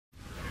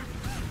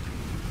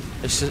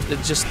It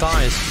just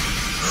dies.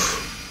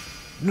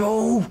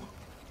 No!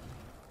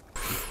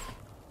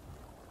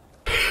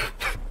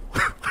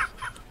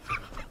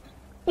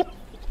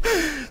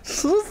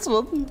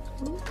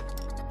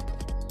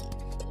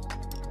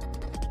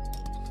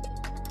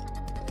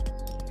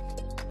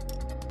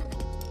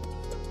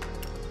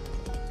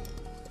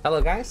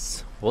 Hello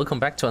guys, welcome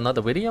back to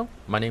another video.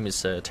 My name is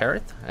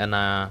Tareth, and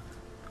I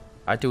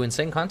do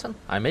insane content.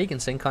 I make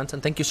insane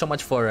content. Thank you so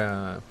much for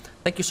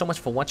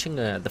watching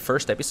the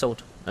first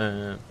episode.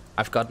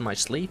 I've gotten my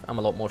sleep. I'm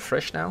a lot more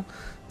fresh now,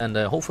 and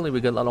hopefully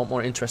we get a lot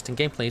more interesting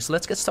gameplay. So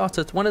let's get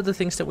started. One of the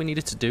things that we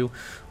needed to do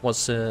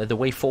was the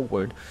way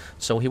forward.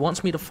 So he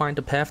wants me to find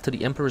the path to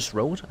the Emperor's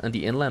Road and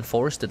the inland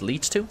forest it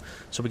leads to.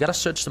 So we gotta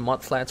search the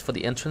mud flats for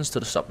the entrance to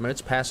the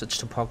submerged passage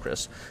to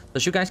progress.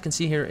 As you guys can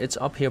see here, it's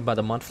up here by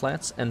the mud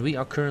flats, and we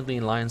are currently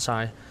in Lion's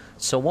Eye.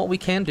 So what we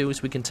can do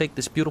is we can take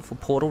this beautiful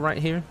portal right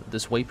here,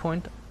 this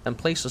waypoint, and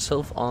place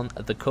ourselves on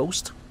the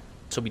coast,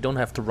 so we don't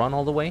have to run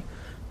all the way.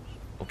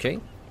 Okay,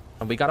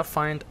 and we gotta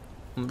find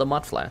the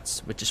mud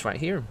flats, which is right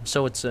here.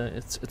 So it's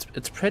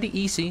pretty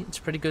easy. It's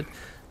pretty good.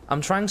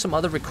 I'm trying some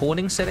other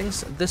recording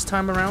settings this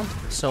time around,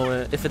 so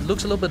if it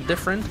looks a little bit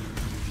different,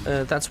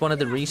 that's one of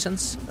the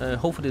reasons.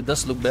 Hopefully it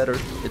does look better.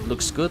 It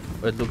looks good,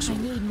 or it looks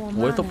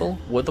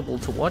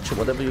worthable to watch, or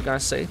whatever you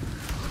guys say.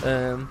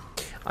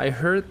 I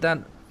heard that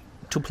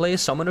to play a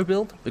summoner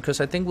build, because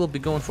I think we'll be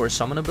going for a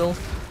summoner build,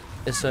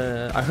 is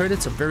I heard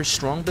it's a very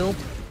strong build,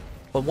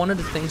 but one of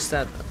the things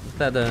that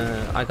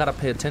I gotta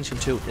pay attention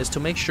to is to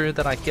make sure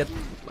that I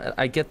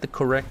get the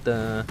correct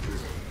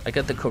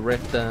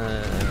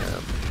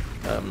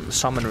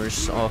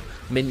summoners or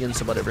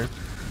minions or whatever.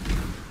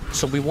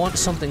 So we want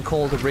something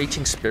called the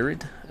Raging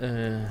Spirit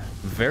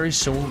very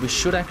soon. We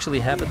should actually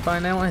have it by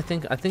now. I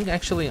think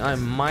actually I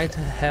might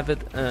have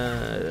it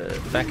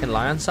back in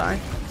Lion's Eye.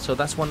 So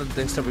that's one of the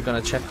things that we're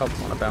gonna check up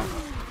on about.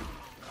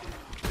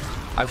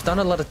 I've done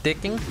a lot of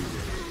digging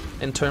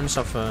in terms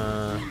of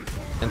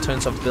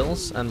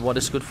builds and what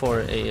is good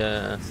for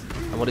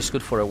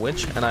a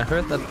witch, and I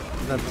heard that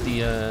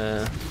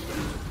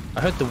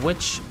the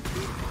witch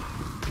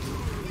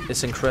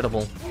is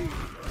incredible.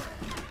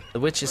 The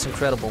witch is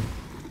incredible.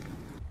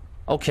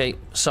 Okay,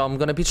 so I'm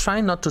gonna be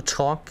trying not to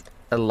talk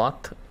a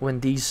lot when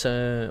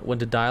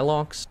the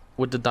dialogues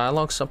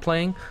are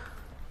playing,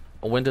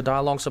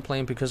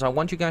 because I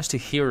want you guys to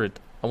hear it.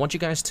 I want you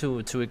guys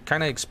to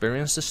kind of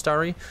experience the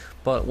story.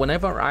 But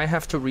whenever I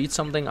have to read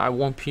something, I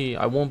won't be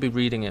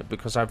reading it,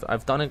 because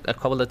I've done it a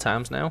couple of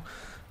times now.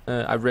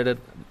 I read it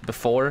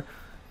before,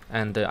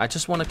 and I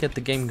just want to get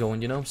the game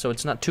going, you know, so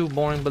it's not too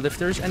boring. But if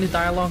there's any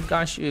dialogue,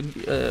 guys,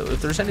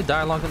 if there's any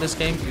dialogue in this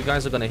game, you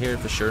guys are gonna hear it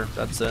for sure.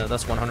 That's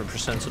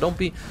 100%. So don't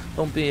be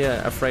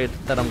afraid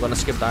that I'm gonna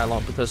skip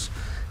dialogue, because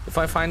if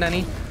I find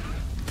any,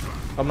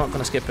 I'm not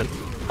gonna skip it,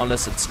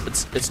 unless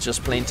it's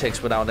just plain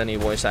text without any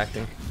voice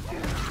acting.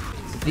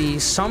 The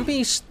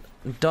zombies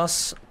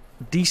does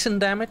decent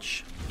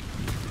damage.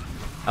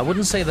 I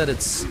wouldn't say that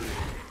it's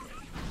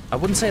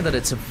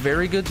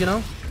very good, you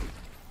know.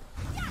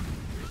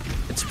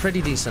 It's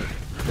pretty decent.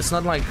 It's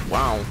not like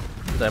wow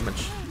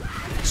damage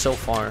so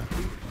far,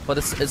 but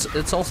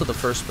it's also the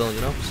first build,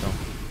 you know. So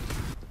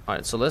all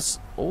right, so let's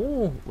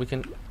we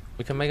can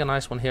make a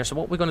nice one here. So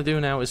what we're gonna do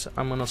now is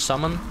I'm gonna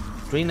summon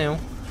 3 now.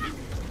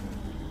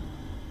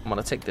 I'm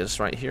gonna take this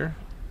right here.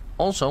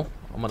 Also,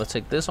 I'm gonna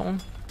take this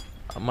on.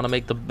 I'm gonna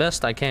make the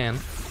best I can,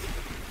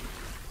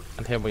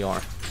 and here we are.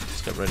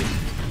 Let's get ready.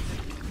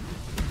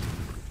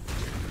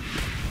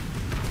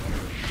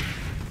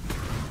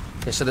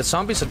 Okay, so the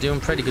zombies are doing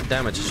pretty good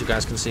damage, as you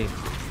guys can see.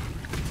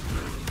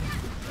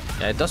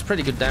 Yeah, it does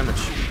pretty good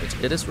damage.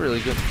 It is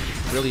really good.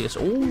 It really is.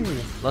 Ooh,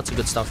 lots of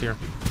good stuff here.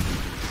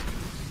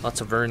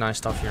 Lots of very nice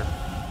stuff here.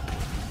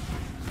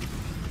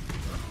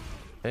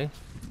 Okay.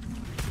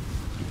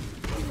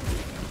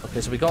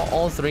 Okay, so we got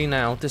all 3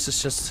 now. This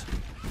is just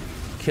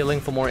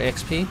killing for more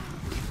XP.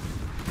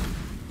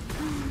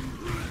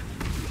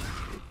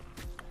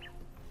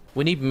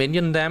 We need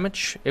minion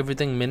damage.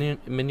 Everything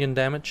minion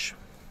damage.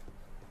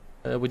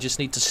 We just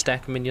need to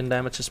stack minion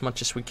damage as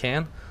much as we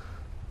can.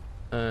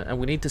 And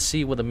we need to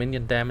see what the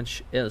minion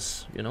damage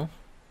is, you know?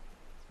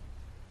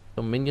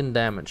 So minion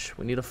damage.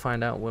 We need to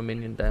find out where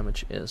minion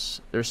damage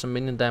is. There's some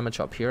minion damage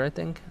up here, I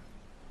think.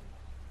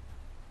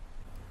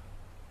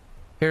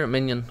 Here,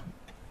 minion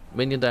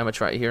damage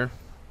right here.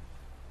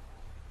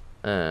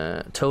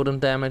 Totem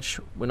damage.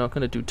 We're not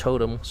going to do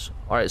totems.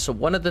 Alright, so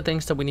one of the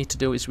things that we need to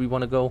do is we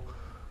want to go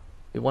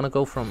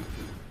from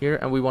here,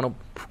 and we want to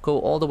go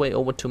all the way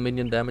over to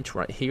minion damage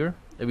right here.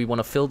 And we want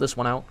to fill this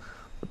one out,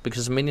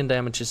 because minion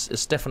damage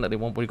is definitely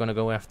what we're going to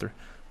go after.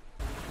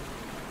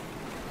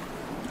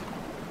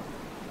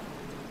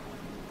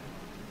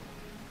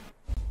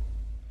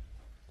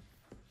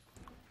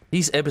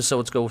 These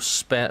episodes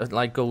goes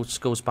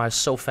by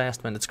so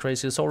fast, man. It's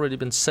crazy. It's already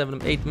been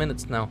 7-8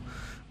 minutes now.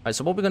 Alright,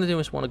 so what we're gonna do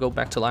is want to go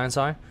back to Lion's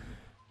Eye.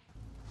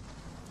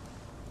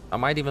 I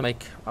might even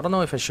make... I don't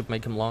know if I should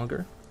make him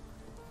longer.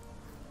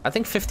 I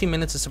think 15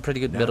 minutes is a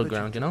pretty good middle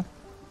ground, you know?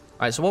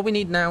 Alright, so what we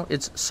need now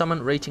is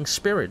summon Raging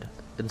Spirit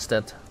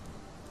instead.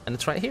 And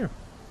it's right here.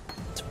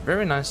 It's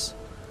very nice.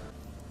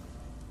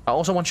 I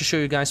also want to show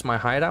you guys my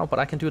hideout, but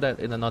I can do that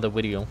in another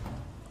video.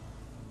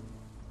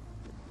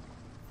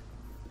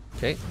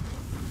 Okay.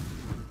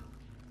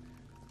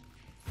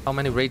 How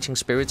many raging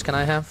spirits can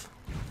I have?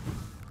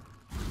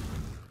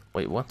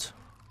 Wait, what?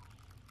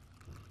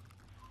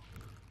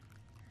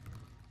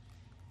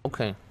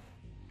 Okay.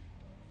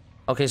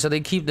 Okay, so they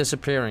keep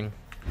disappearing.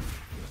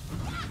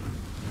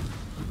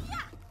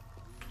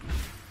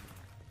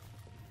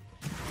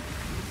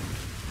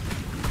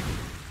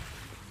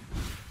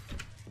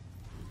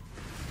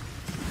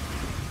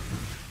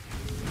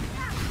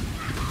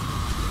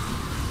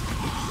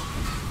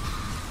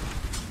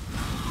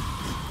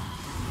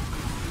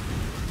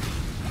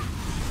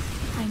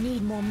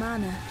 More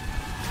mana.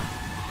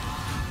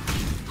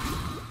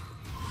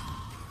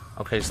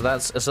 Okay, so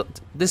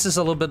this is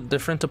a little bit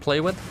different to play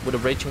with the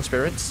raging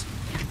spirits.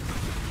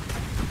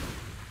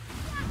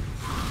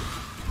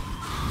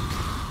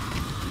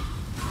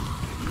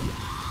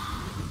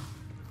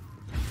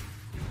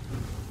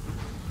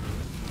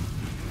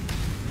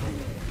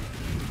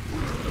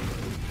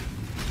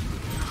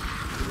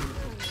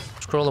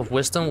 Scroll of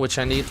Wisdom, which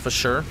I need for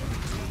sure.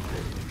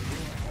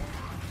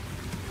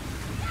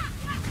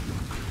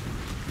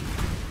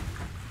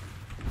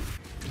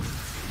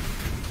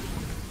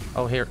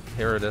 Oh, here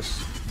it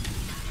is.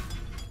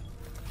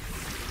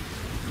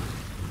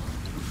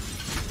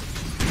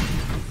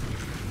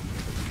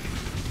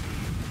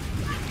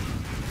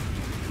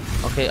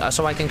 Okay,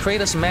 so I can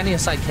create as many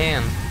as I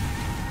can.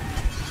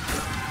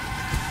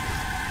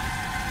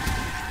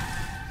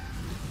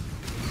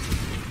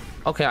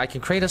 Okay, I can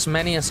create as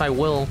many as I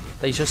will.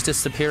 They just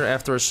disappear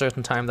after a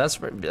certain time.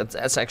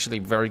 That's actually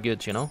very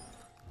good, you know?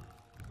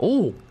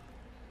 Oh!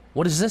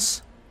 What is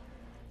this?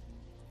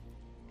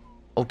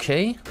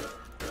 Okay.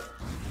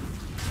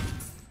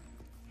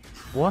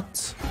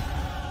 What?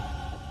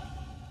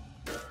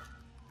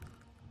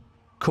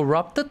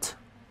 Corrupted?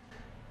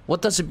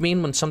 What does it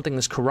mean when something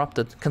is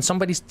corrupted? Can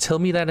somebody tell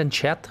me that in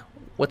chat?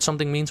 What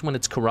something means when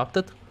it's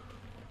corrupted?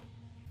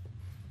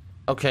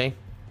 Okay,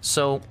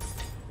 so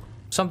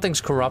something's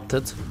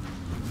corrupted.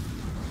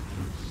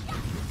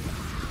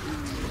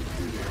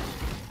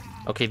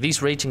 Okay,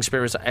 these raging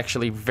spirits are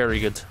actually very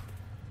good.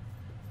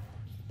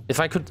 If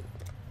I could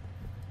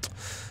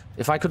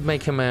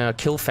make him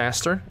kill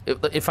faster,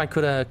 if I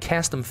could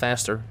cast him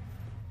faster,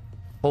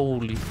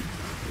 holy.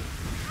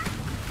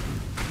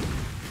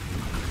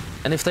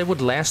 And if they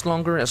would last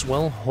longer as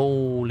well,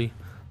 holy.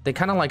 They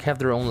kind of like have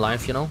their own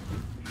life, you know?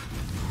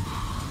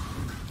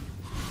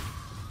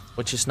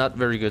 Which is not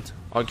very good.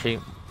 Okay,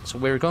 so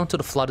we're going to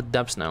the flooded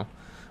depths now,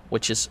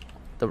 which is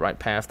the right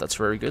path. That's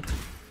very good.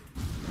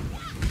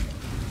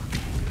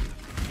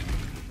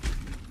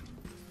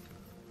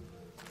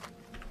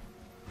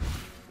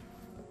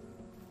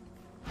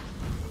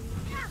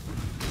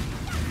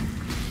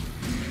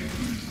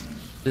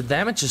 The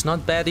damage is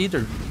not bad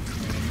either.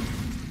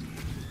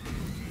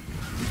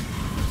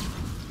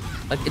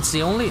 Like it's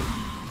the only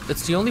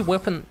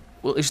weapon,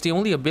 well, it's the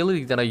only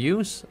ability that I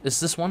use is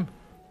this one.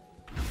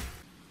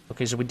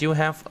 Okay, so we do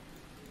have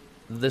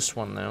this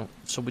one now.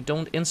 So we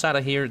don't, inside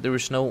of here there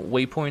is no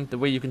waypoint. The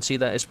way you can see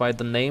that is by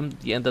the name,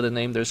 the end of the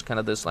name, there's kind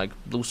of this like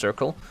blue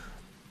circle.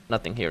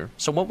 Nothing here.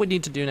 So what we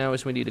need to do now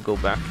is we need to go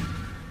back.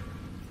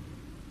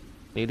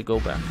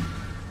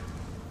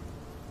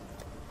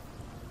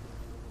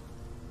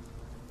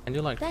 And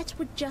you like that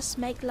would just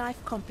make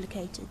life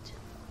complicated.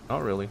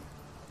 Not really.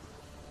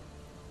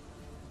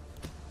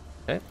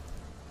 Okay.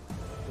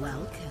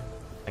 Welcome.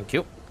 Thank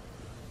you.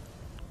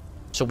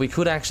 So we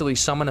could actually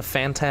summon a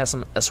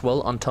phantasm as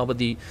well on top of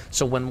the.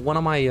 So when one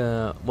of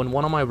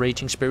my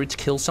raging spirits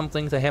kills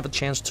something, they have a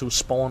chance to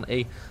spawn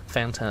a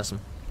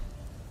phantasm.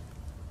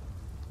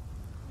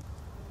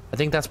 I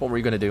think that's what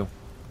we're gonna do.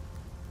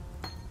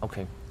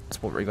 Okay,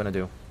 that's what we're gonna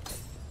do.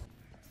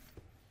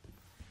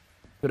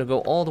 We're gonna go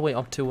all the way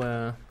up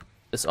to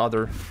this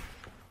other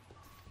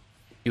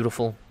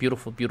beautiful,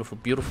 beautiful, beautiful,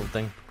 beautiful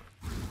thing.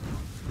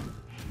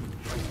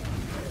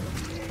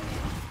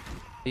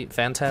 The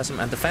phantasm,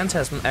 and the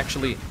phantasm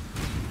actually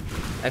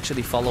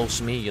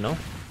follows me, you know,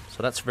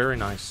 so that's very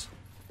nice.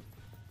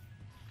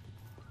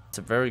 It's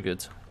very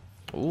good.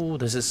 Ooh,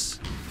 this is.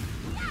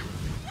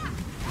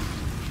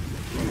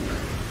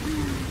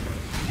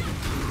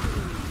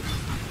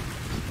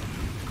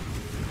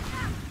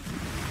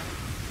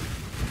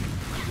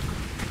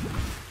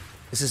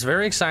 This is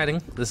very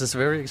exciting. This is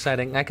very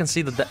exciting. I can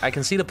see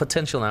the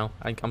potential now.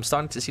 I'm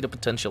starting to see the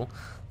potential.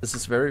 This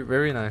is very,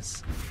 very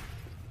nice.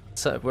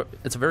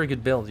 It's a very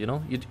good build, you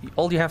know.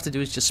 All you have to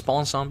do is just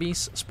spawn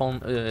zombies,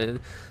 spawn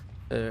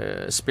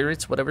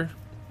spirits, whatever,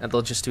 and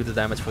they'll just do the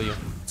damage for you.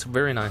 It's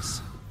very nice.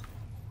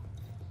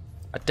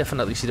 I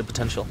definitely see the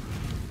potential.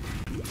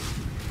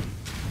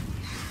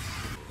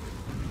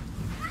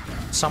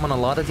 Summon a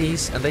lot of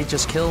these, and they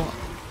just kill.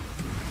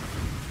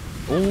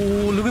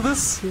 Oh, look at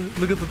this!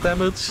 Look at the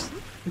damage.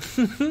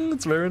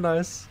 It's very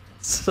nice.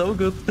 So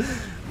good.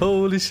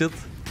 Holy shit.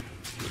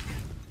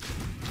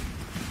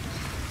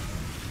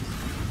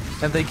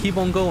 And they keep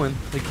on going.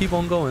 They keep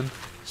on going.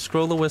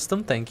 Scroll of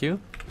wisdom, thank you.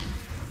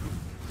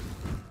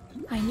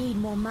 I need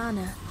more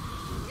mana.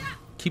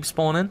 Keep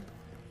spawning.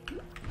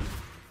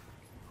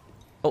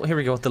 Oh, here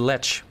we go, the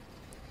ledge.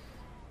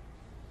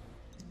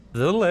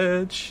 The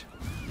ledge.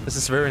 This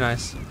is very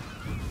nice.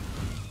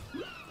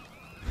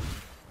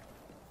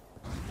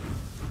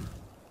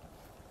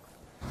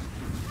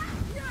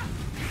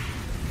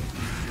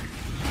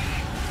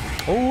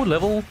 Oh,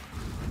 level.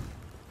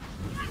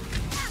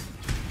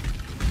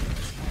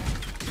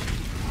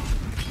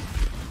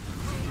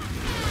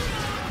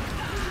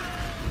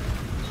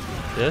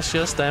 Yes,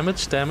 yes,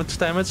 damage, damage,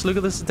 damage. Look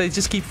at this, they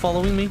just keep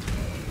following me.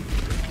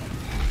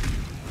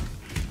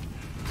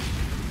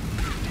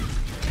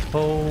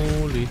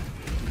 Holy.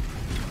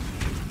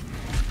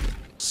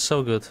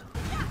 So good.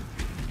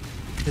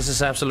 This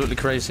is absolutely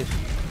crazy.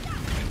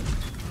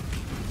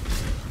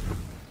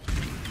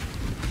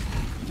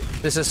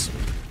 This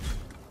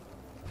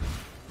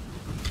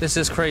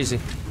is crazy.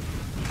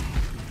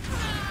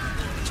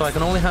 So I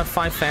can only have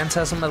 5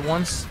 Phantasm at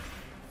once,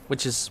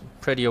 which is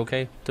pretty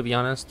okay, to be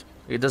honest.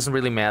 It doesn't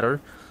really matter,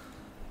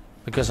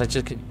 because I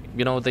just,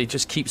 you know, they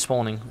just keep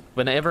spawning.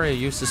 Whenever I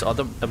use this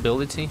other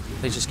ability,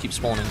 they just keep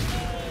spawning.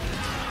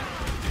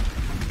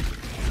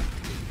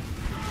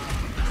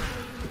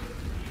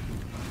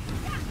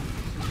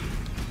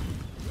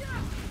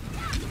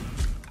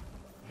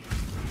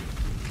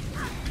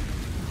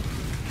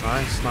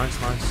 Nice,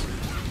 nice, nice.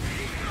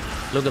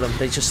 Look at them,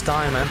 they just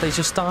die, man, they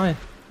just die.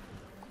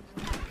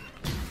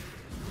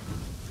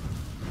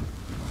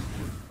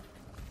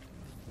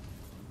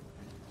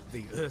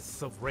 The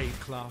earth of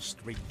Wraeclast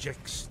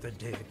rejects the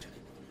dead.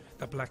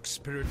 The black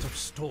spirit of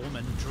storm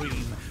and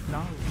dream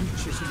now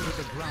reaches into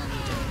the ground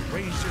and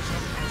raises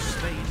up our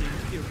slain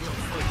imperial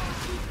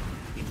foes.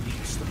 It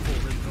leads the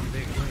fallen from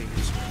their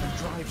graves and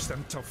drives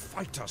them to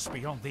fight us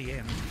beyond the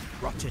end,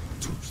 rotted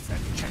tooth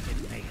and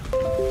jagged nail.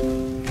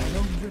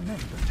 Alone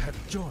remembered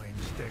have joined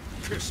their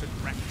cursed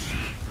ranks.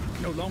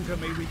 No longer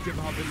may we give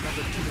our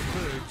beloved to the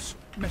birds,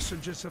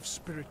 messengers of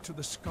spirit to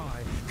the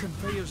sky,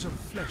 conveyors of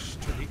flesh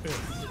to the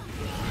earth.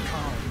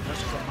 Khan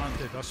has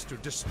commanded us to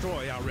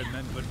destroy our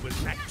remembered with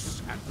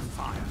axe and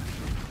fire.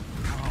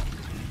 Khan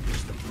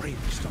is the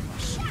bravest of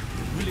us,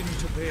 willing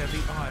to bear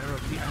the ire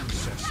of the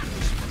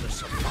ancestors for the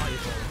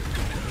survival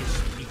of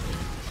his people.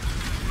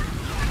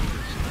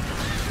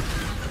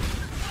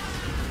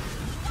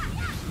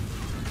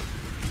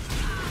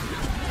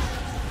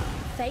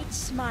 Fate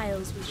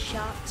smiles with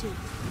sharp teeth.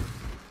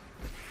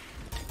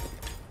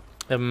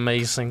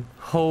 Amazing.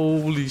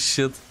 Holy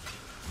shit.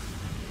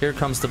 Here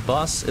comes the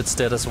boss. It's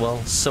dead as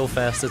well. So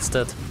fast it's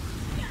dead.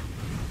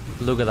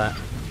 Look at that.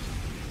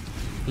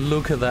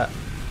 Look at that.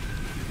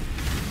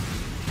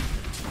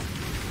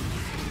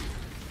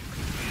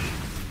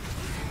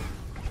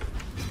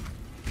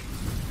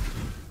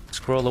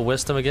 Scroll of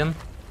wisdom again.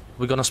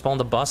 We're gonna spawn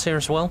the boss here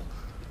as well.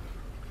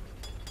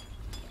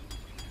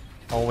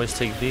 Always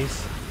take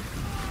these.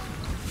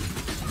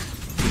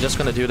 We're just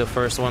gonna do the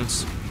first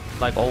ones,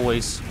 like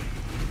always.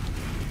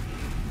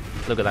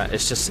 Look at that, it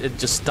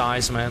just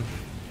dies, man.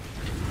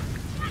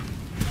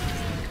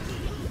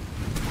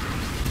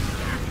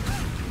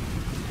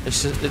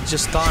 It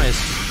just dies.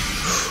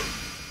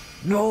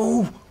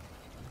 No!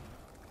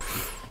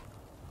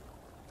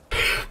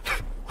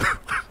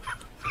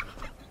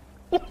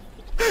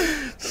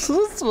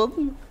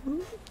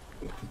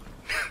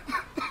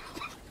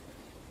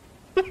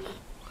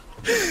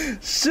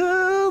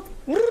 Shit!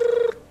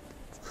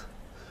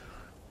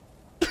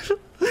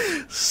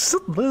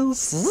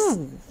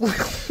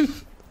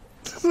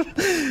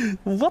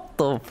 What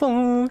the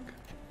fuck?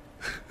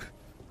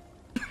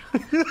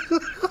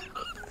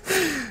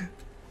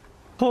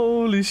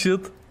 Holy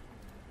shit.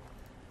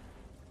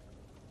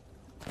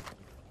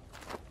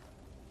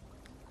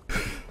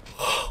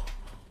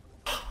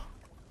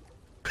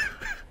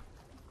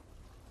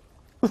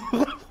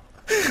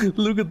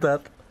 Look at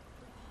that.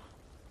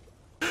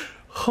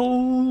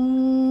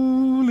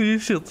 Holy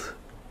shit.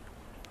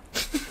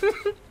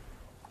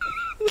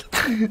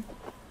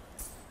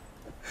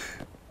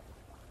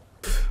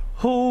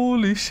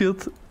 Holy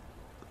shit.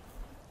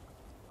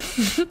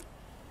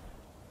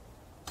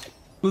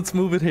 Let's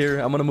move it here.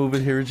 I'm gonna move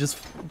it here just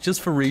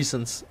for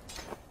reasons.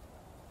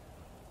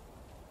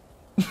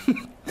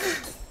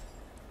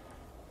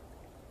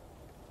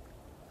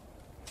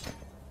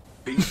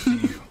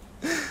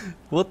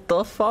 What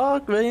the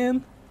fuck,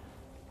 man?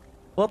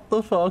 What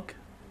the fuck?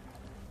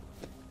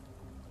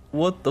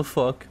 What the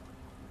fuck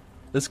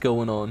is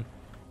going on?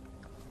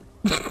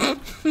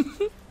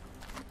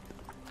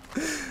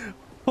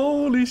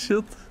 Holy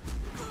shit.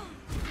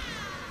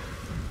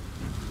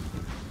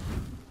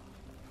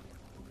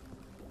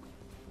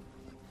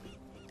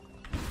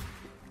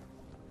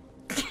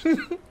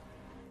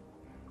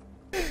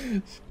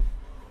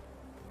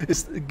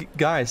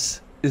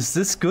 Guys, is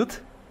this good?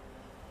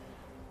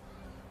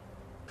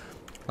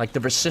 Like, the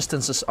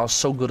resistances are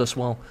so good as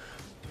well.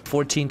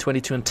 14,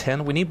 22, and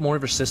 10. We need more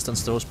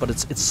resistance those, but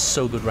it's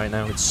so good right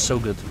now. It's so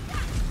good.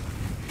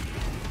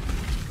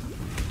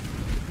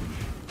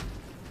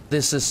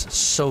 This is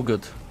so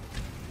good.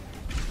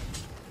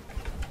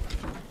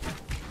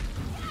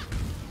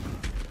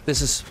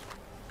 This is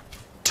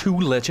 2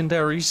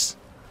 legendaries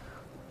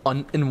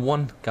in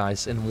one,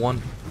 guys, in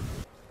one.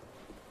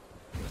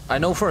 I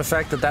know for a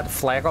fact that that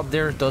flag up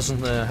there doesn't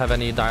have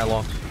any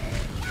dialogue.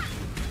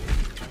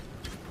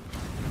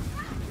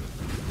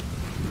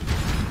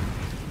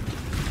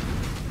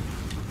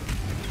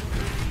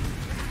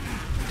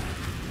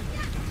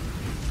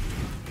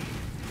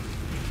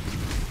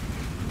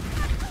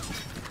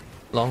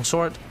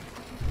 Longsword.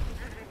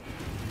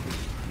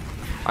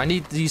 I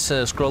need these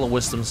scroll of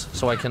wisdoms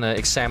so I can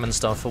examine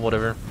stuff or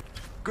whatever.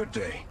 Good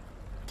day.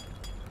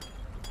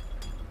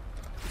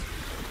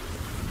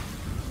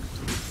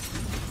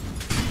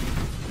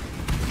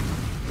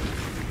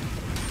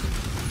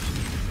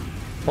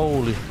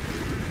 Holy.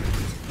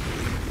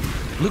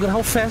 Look at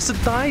how fast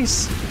it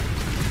dies.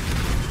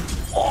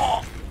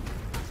 Oh.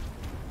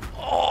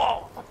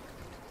 Oh.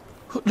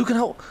 Look at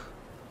how...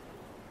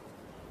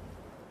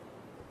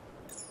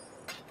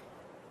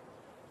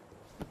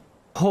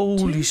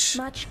 Holy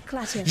shit. Much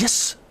clutter.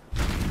 Yes!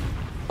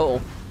 Uh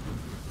oh.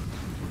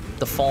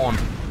 The fawn.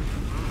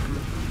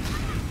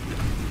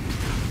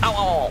 Ow,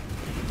 ow, ow!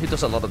 He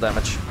does a lot of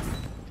damage.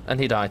 And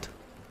he died.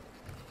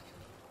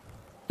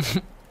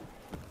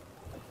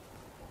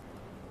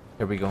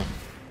 Here we go.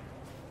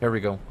 Here we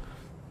go.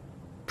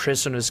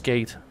 Prisoner's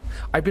Gate.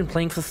 I've been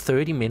playing for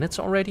 30 minutes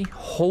already?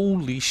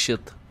 Holy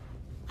shit.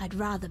 I'd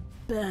rather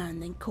burn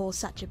than call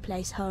such a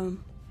place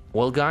home.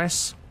 Well,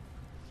 guys,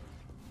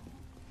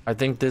 I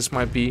think this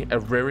might be a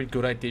very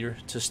good idea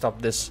to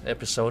stop this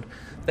episode.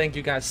 Thank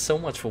you guys so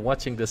much for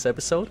watching this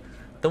episode.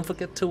 Don't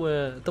forget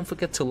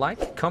to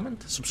like,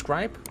 comment,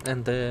 subscribe,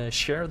 and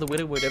share the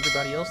video with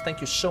everybody else. Thank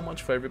you so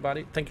much for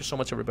everybody. Thank you so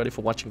much everybody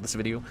for watching this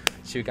video.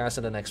 See you guys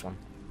in the next one.